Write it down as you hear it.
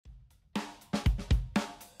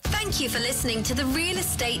Thank you for listening to the Real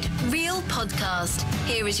Estate Real podcast.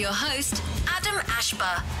 Here is your host, Adam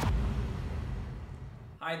Ashba.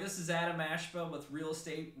 Hi, this is Adam Ashba with Real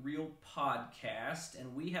Estate Real podcast,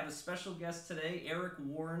 and we have a special guest today, Erick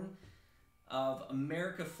Warren of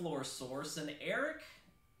America Floor Source. And Erick,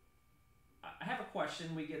 I have a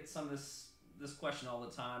question. We get some of this question all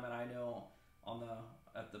the time, and I know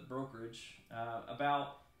at the brokerage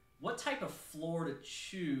about what type of floor to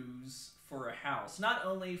choose for a house, not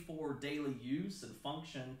only for daily use and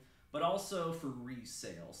function, but also for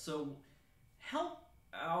resale. So help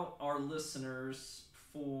out our listeners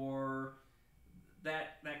for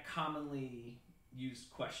that commonly used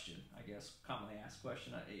question, I guess, commonly asked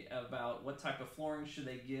question about what type of flooring should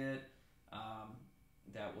they get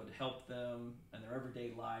that would help them in their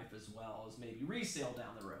everyday life as well as maybe resale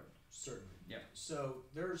down the road. Certainly. Yeah. So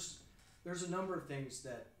there's a number of things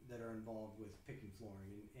that are involved with picking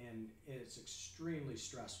flooring, and it's extremely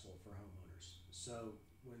stressful for homeowners. So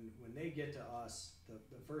when they get to us,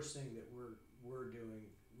 the first thing that we're doing,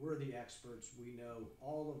 we're the experts. We know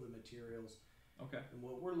all of the materials. Okay. And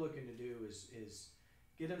what we're looking to do is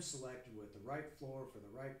get them selected with the right floor for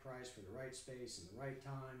the right price, for the right space, and the right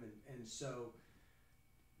time. And so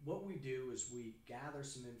what we do is we gather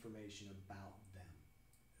some information about them,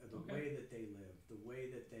 the way that they live, the way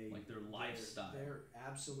that they... Like their lifestyle. They're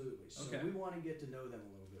absolutely. So okay. we want to get to know them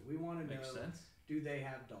a little bit. We want to know, sense. Do they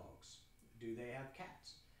have dogs? Do they have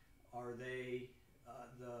cats? Are they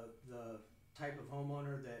the type of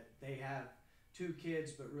homeowner that they have 2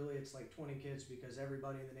 kids, but really it's like 20 kids because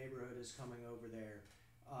everybody in the neighborhood is coming over there?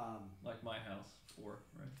 Like my house, 4,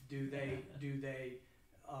 right? Do they?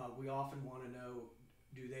 We often want to know,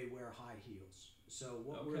 do they wear high heels? So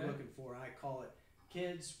what we're looking for, I call it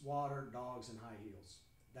kids, water, dogs, and high heels.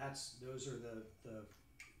 Those are the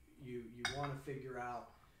you want to figure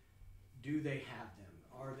out, do they have them?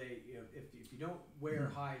 Are they, if you don't wear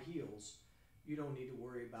high heels, you don't need to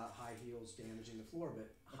worry about high heels damaging the floor.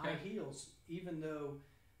 But high heels, even though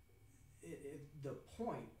the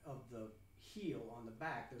point of the heel on the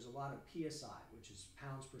back, there's a lot of PSI, which is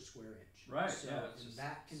pounds per square inch. Right. So and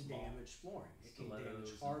that can damage flooring. It can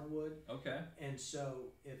damage hardwood. Okay. And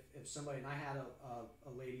so if somebody, and I had a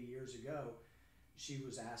lady years ago, she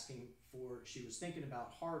was thinking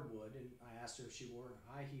about hardwood, and I asked her if she wore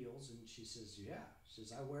high heels, and she says, yeah. She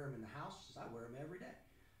says, I wear them in the house. She says, I wear them every day.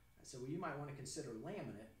 I said, well, you might want to consider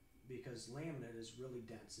laminate, because laminate is really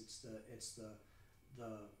dense. It's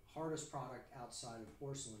the hardest product outside of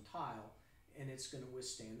porcelain tile, and it's going to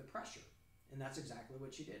withstand the pressure. And that's exactly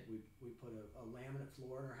what she did. We put a laminate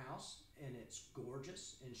floor in her house, and it's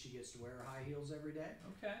gorgeous, and she gets to wear her high heels every day.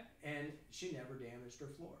 Okay. And she never damaged her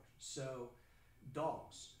floor. So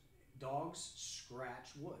dogs scratch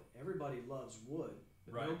wood. Everybody loves wood,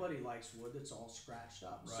 but nobody likes wood that's all scratched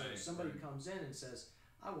up. Right. So if somebody comes in and says,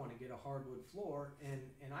 I want to get a hardwood floor,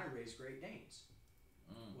 and I raise Great Danes.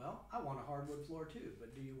 Well, I want a hardwood floor too,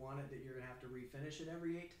 but do you want it that you're going to have to refinish it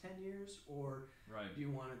every 8 to 10 years, or do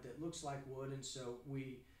you want it that looks like wood? And so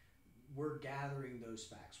we're gathering those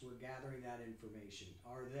facts. We're gathering that information.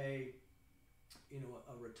 Are they,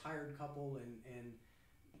 a retired couple and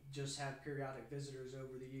just have periodic visitors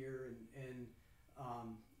over the year,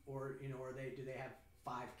 or do they have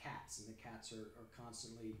 5 cats, and the cats are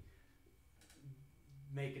constantly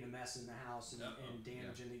making a mess in the house and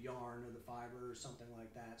damaging the yarn or the fiber or something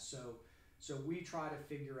like that. So we try to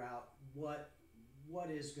figure out what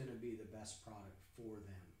is going to be the best product for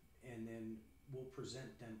them, and then we'll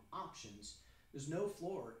present them options. There's no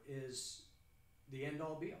floor is the end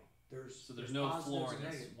all be all. There's no flooring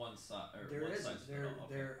that's one side or there one isn't. Size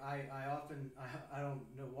I don't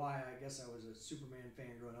know why. I guess I was a Superman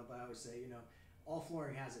fan growing up. I always say, all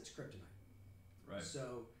flooring has its kryptonite. Right.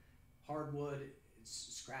 So hardwood, it's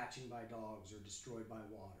scratching by dogs or destroyed by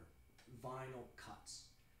water. Vinyl cuts,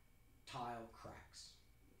 tile cracks,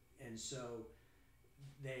 and so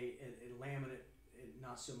laminate,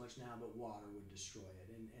 not so much now, but water would destroy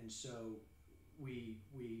it. And so we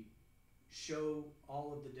show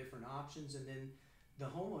all of the different options, and then the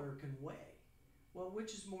homeowner can weigh, well,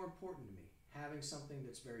 which is more important to me, having something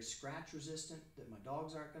that's very scratch resistant that my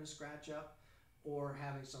dogs aren't going to scratch up, or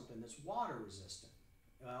having something that's water resistant.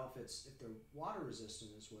 Well, if they're water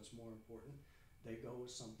resistant is what's more important, they go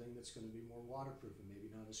with something that's going to be more waterproof and maybe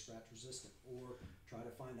not as scratch resistant, or try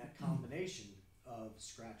to find that combination of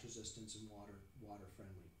scratch resistance and water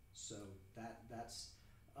friendly. So that's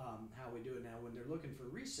how we do it now. When they're looking for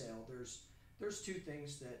resale, there's 2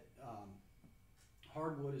 things that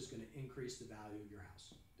hardwood is going to increase the value of your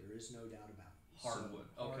house. There is no doubt about it. Hardwood,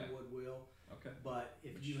 so hardwood will. Okay. But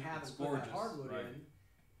if you haven't put that hardwood in,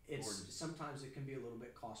 sometimes it can be a little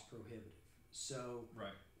bit cost prohibitive. So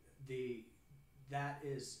right. That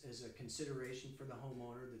is a consideration for the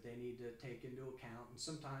homeowner that they need to take into account, and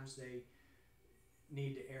sometimes they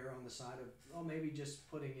need to err on the side of, maybe just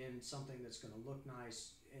putting in something that's going to look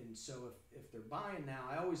nice. And so if they're buying now,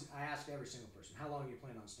 I ask every single person, how long do you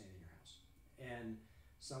plan on staying in your house? And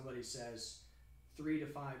somebody says 3 to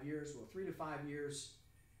 5 years. Well, 3 to 5 years,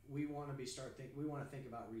 we want to think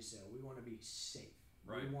about resale. We want to be safe.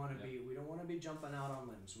 Right. We don't want to be jumping out on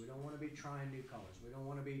limbs. We don't want to be trying new colors. We don't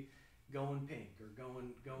want to be going pink or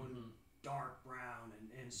going dark brown.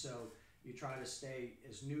 And so you try to stay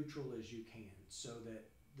as neutral as you can so that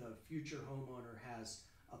the future homeowner has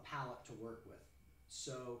a palette to work with.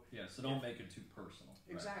 So so don't make it too personal.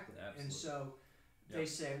 Exactly. Right. And so they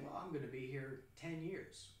say, well, I'm going to be here 10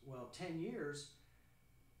 years. Well, 10 years,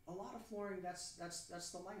 a lot of flooring, that's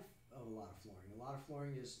the life of a lot of flooring. A lot of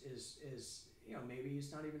flooring is maybe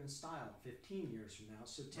it's not even in style 15 years from now.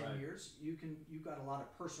 So 10 years, you've got a lot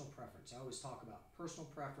of personal preference. I always talk about personal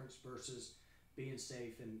preference versus being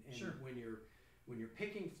safe. And sure. when you're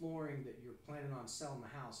picking flooring that you're planning on selling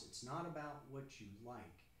the house, it's not about what you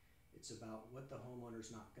like. It's about what the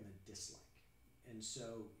homeowner's not going to dislike. And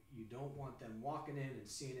so you don't want them walking in and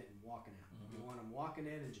seeing it and walking out. Mm-hmm. You want them walking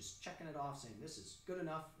in and just checking it off, saying this is good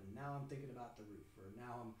enough, and now I'm thinking about the roof,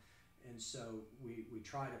 and so we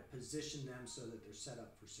try to position them so that they're set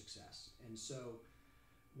up for success. And so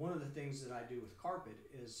one of the things that I do with carpet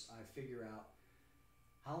is I figure out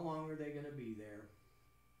how long are they going to be there,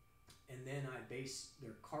 and then I base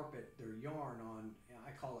their yarn on,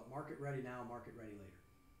 I call it market ready now, market ready later.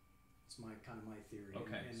 It's my theory.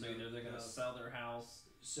 Okay, and so either they're going to sell their house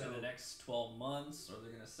in the next 12 months, or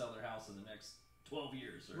they're going to sell their house in the next 12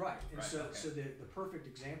 years. Right. So the perfect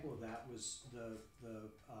example of that was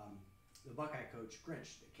the Buckeye coach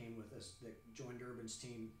Grinch that came with us, that joined Urban's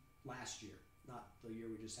team last year, not the year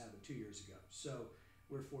we just had, but 2 years ago. So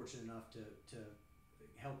we're fortunate enough to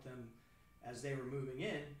help them as they were moving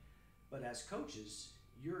in. But as coaches,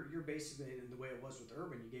 you're basically, in the way it was with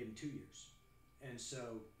Urban, you gave him 2 years. And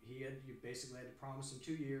so you basically had to promise him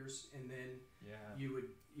 2 years, and then you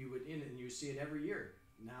would and you see it every year.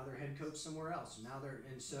 Now they're head coach somewhere else.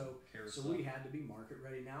 So we had to be market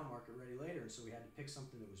ready now, market ready later. And so we had to pick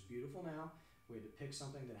something that was beautiful now. We had to pick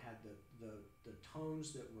something that had the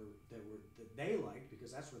tones that they liked,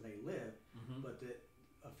 because that's where they live, but that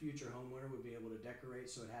a future homeowner would be able to decorate.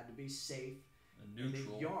 So it had to be safe, and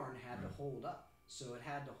neutral. And the yarn had to hold up. So it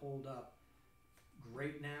had to hold up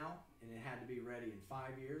great now, and it had to be ready in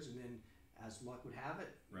 5 years. And then, as luck would have it,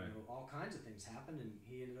 all kinds of things happened, and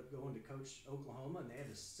he ended up going to coach Oklahoma, and they had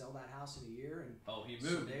to sell that house in a year. And he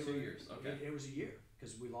moved in 2 years. Okay, it was a year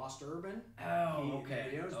because we lost Urban.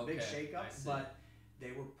 It was a big shakeup, but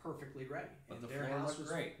they were perfectly ready. But and their house was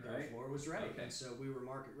great, right? Their floor was ready, okay. And so we were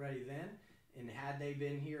market ready then. And had he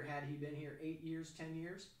been here 8 years, 10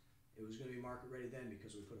 years, it was going to be market ready then,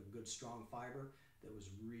 because we put a good strong fiber that was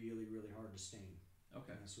really, really hard to stain.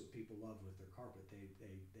 Okay. And that's what people love with their carpet.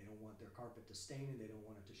 They don't want their carpet to stain, and they don't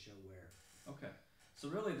want it to show wear. Okay. So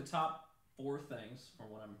really the top 4 things, from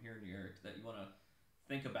what I'm hearing you, Eric, that you want to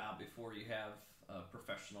think about before you have a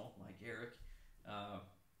professional like Erick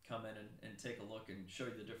come in and take a look and show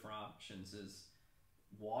you the different options is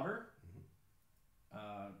water,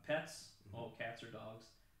 pets, cats or dogs.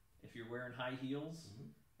 If you're wearing high heels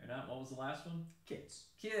or not, what was the last one? Kids.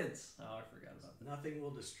 Oh, I forgot about that. Nothing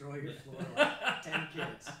will destroy your floor like 10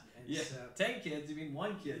 kids. And 10 kids, you mean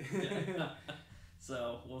 1 kid.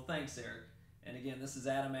 So, well, thanks, Erick. And again, this is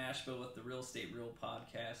Adam Asheville with the Real Estate Real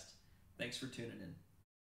podcast. Thanks for tuning in.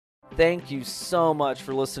 Thank you so much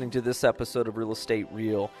for listening to this episode of Real Estate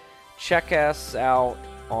Real. Check us out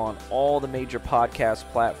on all the major podcast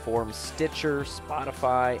platforms: Stitcher,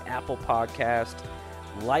 Spotify, Apple Podcast.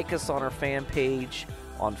 Like us on our fan page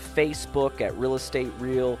on Facebook at Real Estate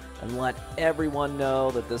Real, and let everyone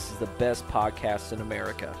know that this is the best podcast in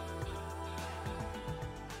America.